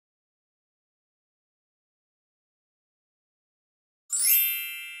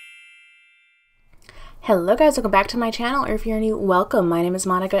Hello guys, welcome back to my channel, or if you're new, welcome. My name is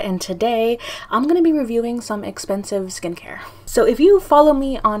Monica and today I'm going to be reviewing some expensive skincare. So if you follow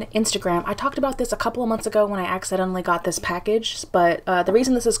me on Instagram, I talked about this a couple of months ago when I accidentally got this package, but the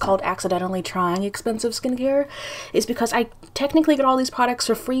reason this is called accidentally trying expensive skincare is because I technically got all these products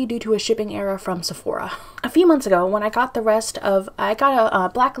for free due to a shipping error from Sephora. A few months ago when I got I got a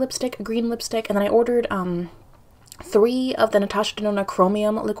black lipstick, a green lipstick, and then I ordered 3 of the Natasha Denona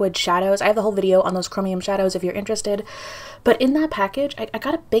Chromium liquid shadows. I have the whole video on those chromium shadows if you're interested. But in that package, I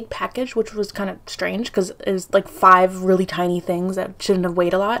got a big package, which was kind of strange because it was like 5 really tiny things that shouldn't have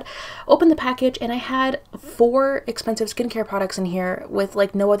weighed a lot. Opened the package and I had 4 expensive skincare products in here with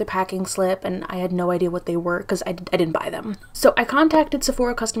like no other packing slip, and I had no idea what they were because I didn't buy them. So I contacted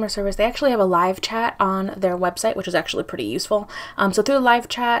Sephora customer service. They actually have a live chat on their website, which is actually pretty useful. So through the live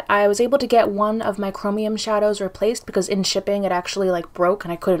chat, I was able to get one of my chromium shadows replaced because in shipping it actually like broke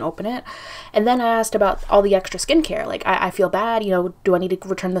and I couldn't open it. And then I asked about all the extra skincare. Like I feel bad, you know, do I need to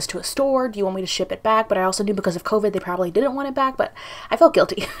return this to a store? Do you want me to ship it back? But I also knew because of COVID they probably didn't want it back, but I felt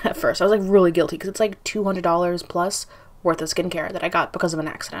guilty at first. I was like really guilty because it's like $200 plus worth of skincare that I got because of an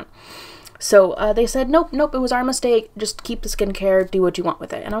accident. So they said, nope, it was our mistake. Just keep the skincare, do what you want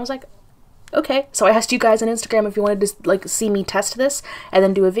with it. And I was like, okay. So I asked you guys on Instagram if you wanted to like see me test this and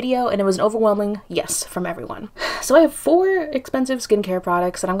then do a video, and it was an overwhelming yes from everyone. So I have 4 expensive skincare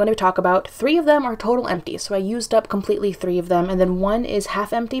products that I'm going to talk about. 3 of them are total empty, so I used up completely 3 of them, and then 1 is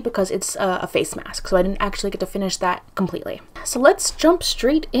half empty because it's a face mask, so I didn't actually get to finish that completely. So let's jump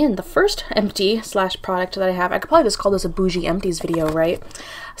straight in. The first empty / product that I have, I could probably just call this a bougie empties video, right?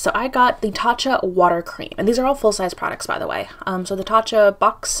 So I got the Tatcha water cream, and these are all full-size products, by the way. So the Tatcha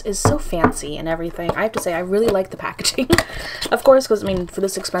box is so fancy and everything. I have to say I really like the packaging. Of course, because I mean, for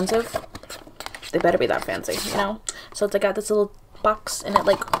this expensive, they better be that fancy, you know? So it's like got this little box and it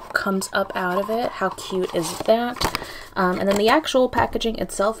like comes up out of it. How cute is that? And then the actual packaging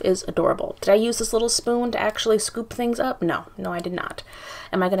itself is adorable. Did I use this little spoon to actually scoop things up? No, I did not.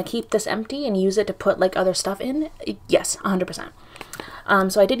 Am I going to keep this empty and use it to put like other stuff in? Yes, 100%.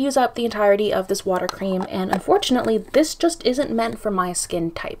 So I did use up the entirety of this water cream, and unfortunately this just isn't meant for my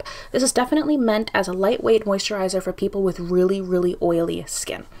skin type. This is definitely meant as a lightweight moisturizer for people with really oily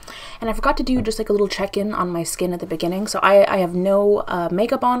skin. And I forgot to do just like a little check-in on my skin at the beginning. So I have no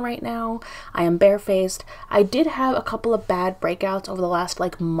makeup on right now. I am barefaced. I did have a couple of bad breakouts over the last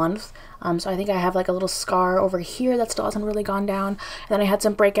like month. So I think I have like a little scar over here that still hasn't really gone down. And then I had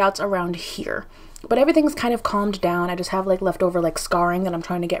some breakouts around here. But everything's kind of calmed down. I just have like leftover like scarring that I'm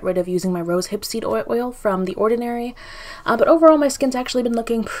trying to get rid of using my rose hip seed oil from The Ordinary. But overall my skin's actually been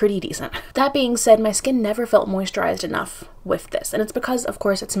looking pretty decent. That being said, my skin never felt moisturized enough with this. And it's because of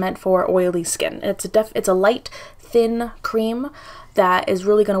course it's meant for oily skin. It's a light, thin cream that is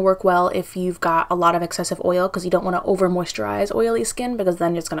really going to work well if you've got a lot of excessive oil, because you don't want to over moisturize oily skin because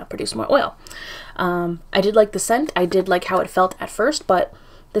then it's going to produce more oil. I did like the scent. I did like how it felt at first, but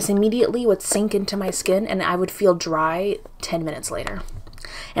this immediately would sink into my skin and I would feel dry 10 minutes later.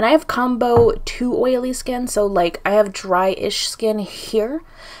 And I have combo 2 oily skin, so like I have dry-ish skin here,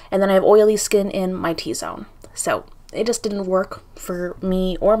 and then I have oily skin in my T-zone. So it just didn't work for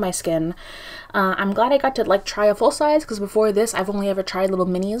me or my skin. I'm glad I got to like try a full size, because before this I've only ever tried little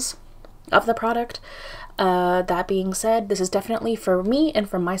minis of the product. That being said, this is definitely for me and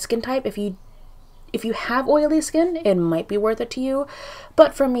for my skin type. If you have oily skin, it might be worth it to you.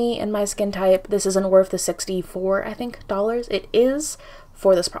 But for me and my skin type, this isn't worth the $64, I think, dollars. It is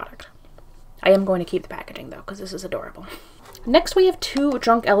for this product. I am going to keep the packaging though, because this is adorable. Next we have 2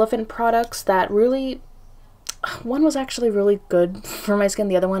 Drunk Elephant products that really, one was actually really good for my skin.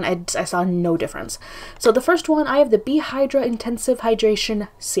 The other one, I saw no difference. So the first one, I have the B-Hydra Intensive Hydration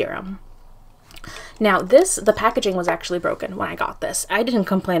Serum. Now the packaging was actually broken when I got this. I didn't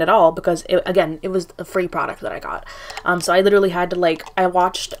complain at all because it was a free product that I got. So I literally had to like, I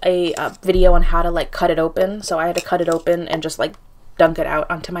watched a video on how to like cut it open. So I had to cut it open and just like dunk it out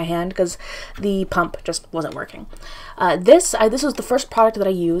onto my hand because the pump just wasn't working. This was the first product that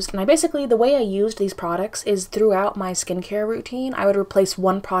I used, and the way I used these products is throughout my skincare routine, I would replace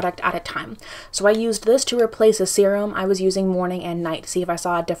one product at a time. So I used this to replace a serum I was using morning and night to see if I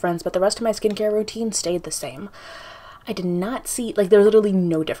saw a difference, but the rest of my skincare routine stayed the same. I did not see, like, there's literally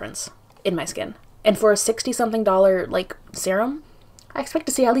no difference in my skin. And for a $60-something like serum, I expect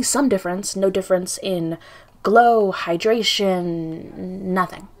to see at least some difference. No difference in glow, hydration,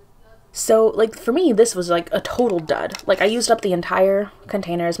 nothing. So like for me this was like a total dud. Like I used up the entire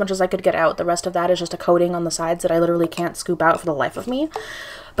container as much as I could get out. The rest of that is just a coating on the sides that I literally can't scoop out for the life of me.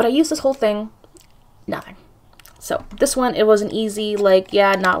 But I used this whole thing, nothing. So this one, it was an easy, like,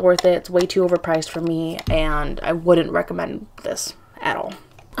 yeah, not worth it. It's way too overpriced for me, and I wouldn't recommend this at all.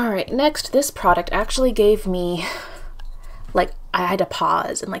 All right, next, this product actually gave me, like, I had to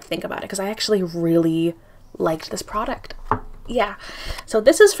pause and like think about it because I actually really liked this product. Yeah, so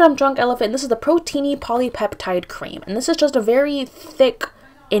this is from Drunk Elephant. This is the Protini Polypeptide Cream, and this is just a very thick,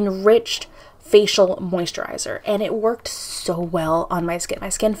 enriched facial moisturizer, and it worked so well on my skin. My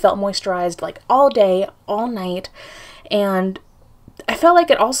skin felt moisturized like all day, all night, and I felt like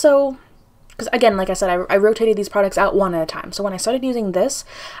it also, because again, like I said, I rotated these products out one at a time. So when I started using this,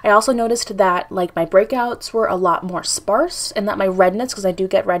 I also noticed that like my breakouts were a lot more sparse, and that my redness, because I do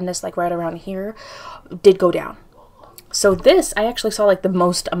get redness like right around here, did go down. So this, I actually saw like the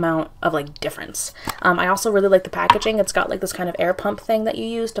most amount of like difference. I also really like the packaging. It's got like this kind of air pump thing that you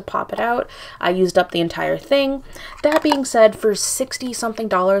use to pop it out. I used up the entire thing. That being said, for 60 something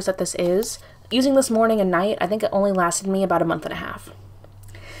dollars that this is, using this morning and night, I think it only lasted me about a month and a half.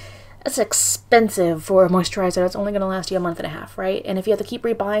 That's expensive for a moisturizer that's only going to last you a month and a half, right? And if you have to keep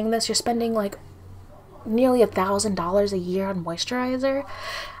rebuying this, you're spending like nearly $1,000 a year on moisturizer.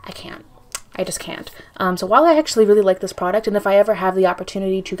 I can't. I just can't. So while I actually really like this product, and if I ever have the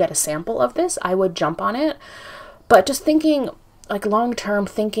opportunity to get a sample of this, I would jump on it. But just thinking, like long-term,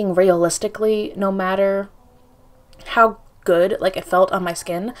 thinking realistically, no matter how good like it felt on my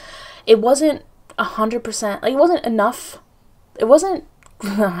skin, it wasn't 100%, like it wasn't enough. It wasn't,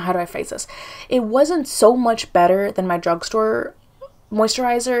 how do I phrase this? It wasn't so much better than my drugstore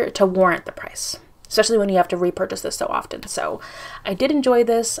moisturizer to warrant the price, especially when you have to repurchase this so often. So I did enjoy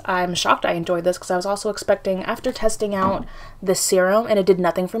this. I'm shocked I enjoyed this because I was also expecting, after testing out this serum and it did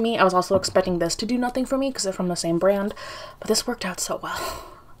nothing for me, I was also expecting this to do nothing for me because they're from the same brand, but this worked out so well.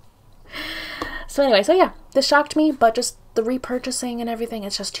 So anyway, so yeah, this shocked me, but just the repurchasing and everything,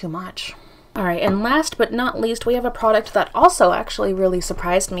 it's just too much. All right, and last but not least, we have a product that also actually really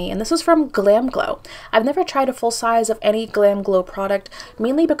surprised me, and this is from Glam Glow. I've never tried a full size of any Glam Glow product,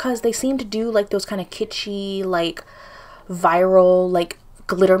 mainly because they seem to do like those kind of kitschy, like viral, like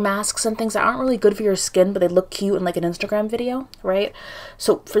glitter masks and things that aren't really good for your skin, but they look cute in like an Instagram video, right?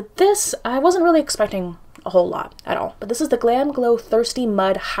 So for this, I wasn't really expecting a whole lot at all, but this is the Glam Glow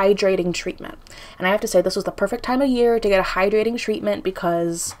ThirstyMud Hydrating Treatment. And I have to say, this was the perfect time of year to get a hydrating treatment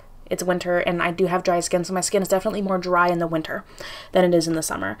because it's winter and I do have dry skin, so my skin is definitely more dry in the winter than it is in the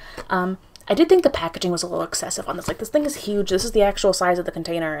summer. I did think the packaging was a little excessive on this. Like, this thing is huge. This is the actual size of the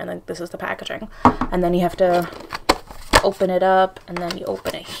container, and then this is the packaging. And then you have to open it up, and then you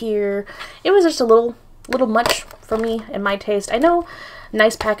open it here. It was just a little much for me in my taste. I know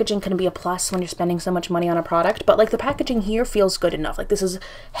nice packaging can be a plus when you're spending so much money on a product, but like the packaging here feels good enough. Like, this is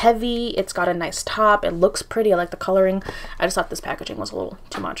heavy, it's got a nice top, it looks pretty, I like the coloring. I just thought this packaging was a little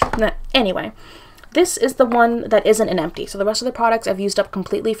too much. Anyway, this is the one that isn't an empty. So the rest of the products I've used up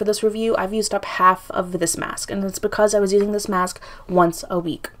completely for this review. I've used up half of this mask, and it's because I was using this mask once a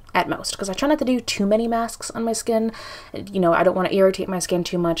week at most, because I try not to do too many masks on my skin. You know, I don't want to irritate my skin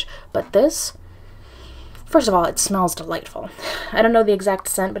too much, but this, first of all, it smells delightful. I don't know the exact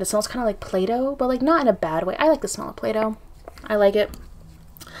scent, but it smells kind of like Play-Doh, but like not in a bad way. I like the smell of Play-Doh. I like it.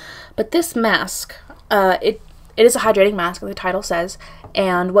 But this mask, it is a hydrating mask, like the title says,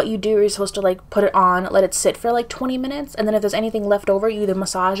 and what you do is you're supposed to like put it on, let it sit for like 20 minutes, and then if there's anything left over, you either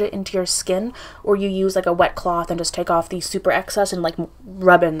massage it into your skin or you use like a wet cloth and just take off the super excess and like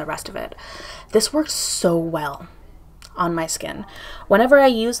rub in the rest of it. This works so well on my skin. Whenever I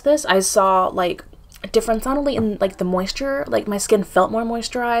use this, I saw like a difference not only in like the moisture, like my skin felt more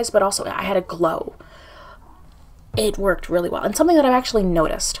moisturized, but also I had a glow. It worked really well. And something that I've actually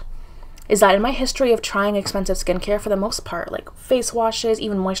noticed is that in my history of trying expensive skincare, for the most part, like face washes,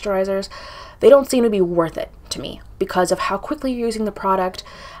 even moisturizers, they don't seem to be worth it to me because of how quickly you're using the product,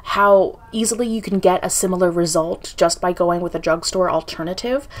 how easily you can get a similar result just by going with a drugstore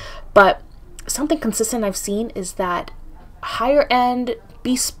alternative. But something consistent I've seen is that higher end,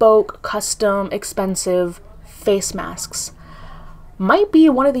 bespoke, custom, expensive face masks might be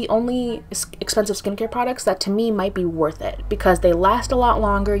one of the only expensive skincare products that to me might be worth it because they last a lot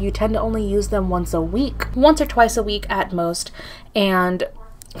longer. You tend to only use them once a week, once or twice a week at most. And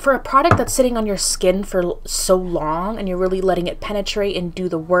for a product that's sitting on your skin for so long and you're really letting it penetrate and do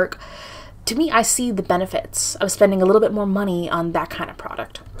the work, to me, I see the benefits of spending a little bit more money on that kind of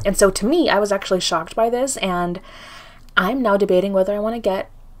product. And so to me, I was actually shocked by this, and I'm now debating whether I want to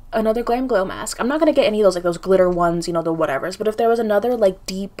get another Glam Glow mask. I'm not going to get any of those, like those glitter ones, you know, the whatevers, but if there was another like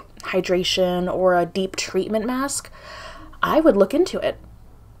deep hydration or a deep treatment mask, I would look into it.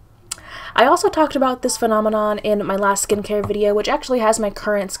 I also talked about this phenomenon in my last skincare video, which actually has my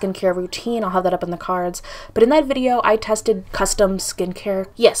current skincare routine. I'll have that up in the cards. But in that video, I tested custom skincare.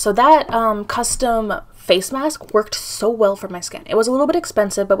 Yes, so that custom face mask worked so well for my skin. It was a little bit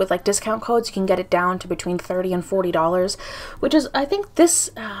expensive, but with like discount codes, you can get it down to between $30 and $40, which is, I think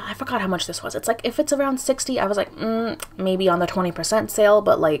this, I forgot how much this was. It's like, if it's around 60, I was like, maybe on the 20% sale,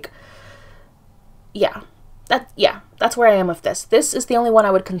 but like, yeah, that's where I am with this. This is the only one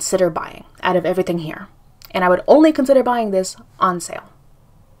I would consider buying out of everything here. And I would only consider buying this on sale.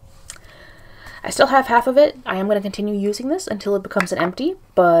 I still have half of it. I am going to continue using this until it becomes an empty,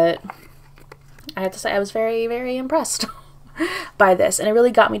 but I have to say I was very, very impressed by this, and it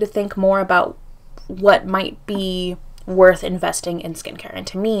really got me to think more about what might be worth investing in skincare. And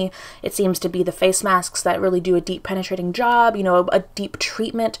to me, it seems to be the face masks that really do a deep penetrating job, you know, a deep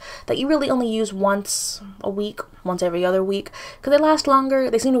treatment that you really only use once a week, once every other week, because they last longer,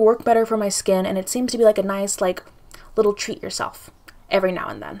 they seem to work better for my skin, and it seems to be like a nice, like, little treat yourself every now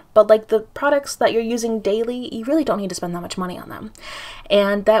and then. But like the products that you're using daily, you really don't need to spend that much money on them.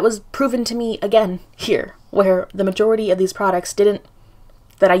 And that was proven to me again here, where the majority of these products that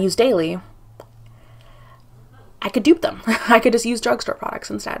I use daily, I could dupe them. I could just use drugstore products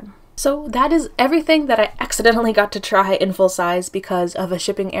instead. So that is everything that I accidentally got to try in full size because of a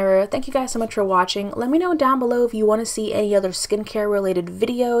shipping error. Thank you guys so much for watching. Let me know down below if you want to see any other skincare related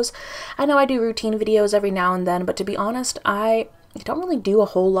videos. I know I do routine videos every now and then, but to be honest, I don't really do a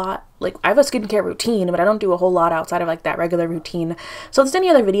whole lot. Like, I have a skincare routine, but I don't do a whole lot outside of like that regular routine. So if there's any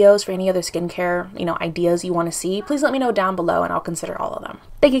other videos for any other skincare, you know, ideas you want to see, please let me know down below and I'll consider all of them.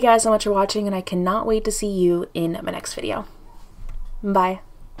 Thank you guys so much for watching, and I cannot wait to see you in my next video. Bye.